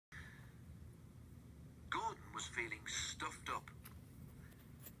was feeling stuffed up.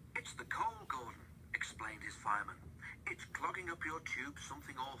 "It's the coal, Gordon," explained his fireman. "It's clogging up your tube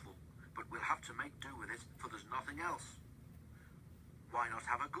something awful, but we'll have to make do with it, for there's nothing else." "Why not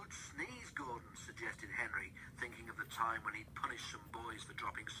have a good sneeze, Gordon?" suggested Henry, thinking of the time when he'd punished some boys for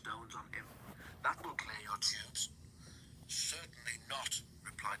dropping stones on him. "That will clear your tubes." "Certainly not,"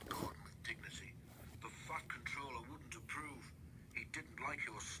 replied Gordon with dignity. "The Fat Controller wouldn't approve. He didn't like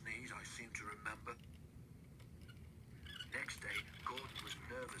your sneeze, I seem to remember." Next day, Gordon was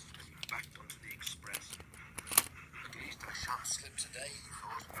nervous as he backed onto the express. "At least I shan't slip today," he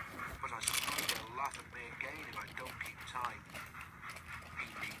thought. "But I suppose they'll laugh at me again if I don't keep time." He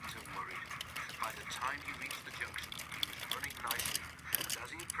needn't have worried. By the time he reached the junction, he was running nicely, and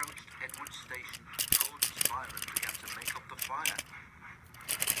as he approached Edward Station, Gordon's fireman began to make up the fire.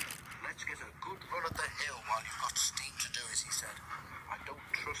 "Let's get a good run at the hill while you've got steam to do it," he said. "I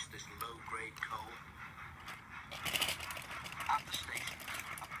don't trust this low-grade coal." At the station,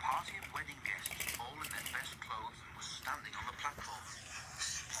 a party of wedding guests, all in their best clothes, was standing on the platform.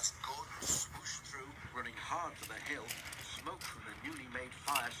 As Gordon swooshed through, running hard for the hill, smoke from the newly made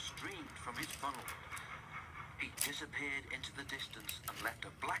fire streamed from his funnel. He disappeared into the distance and left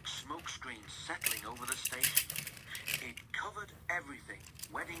a black smoke screen settling over the station. It covered everything,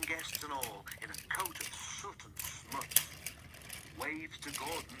 wedding guests and all, in a coat of soot and smuts. Waves to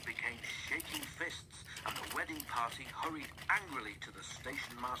Gordon became shaking fists, and the wedding party hurried angrily to the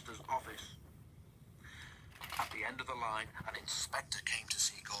station master's office. At the end of the line, an inspector came to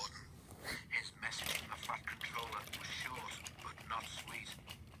see Gordon. His message from the Fat Controller was short, but not sweet.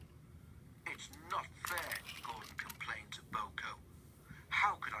 "It's not fair," Gordon complained to Boko.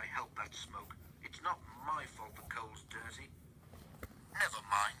 "How could I help that smoke? It's not my fault the coal's dirty." "Never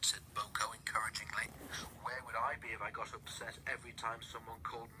mind," said Boko encouragingly. "Where would I be if I got upset every time someone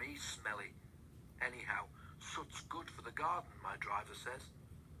called me smelly? Anyhow, soot's good for the garden, my driver says."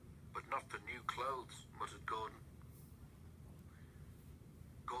 "But not for new clothes," muttered Gordon.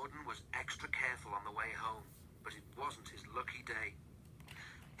 Gordon was extra careful on the way home, but it wasn't his lucky day.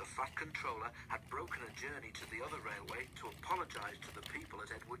 The Fat Controller had broken a journey to the other railway to apologize to the people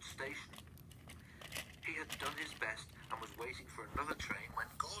at Edward Station. He had done his best and was waiting for another train when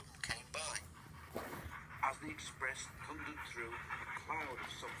Gordon came by. As the express thundered through, a cloud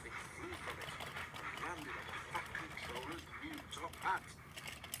of something flew from it and landed on the Fat Controller's new top hat.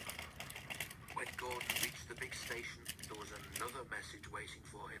 When Gordon reached the big station, there was another message waiting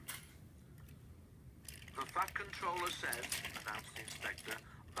for him. "The Fat Controller says," announced the inspector,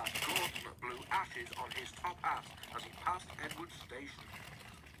 "that Gordon blew ashes on his top hat as he passed Edward Station."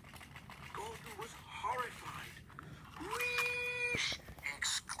 Gordon was horrified. "Wheesh!" he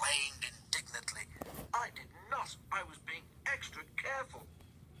exclaimed indignantly. "I did not. I was being extra careful."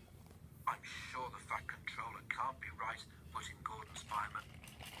 "I'm sure the Fat Controller can't be right," put in Gordon's fireman.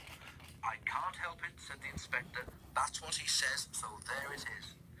 "I can't help it," said the inspector. "That's what he says, so there it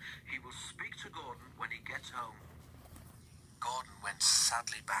is. He will speak to Gordon when he gets home." Gordon went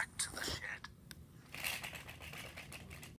sadly back to the shed.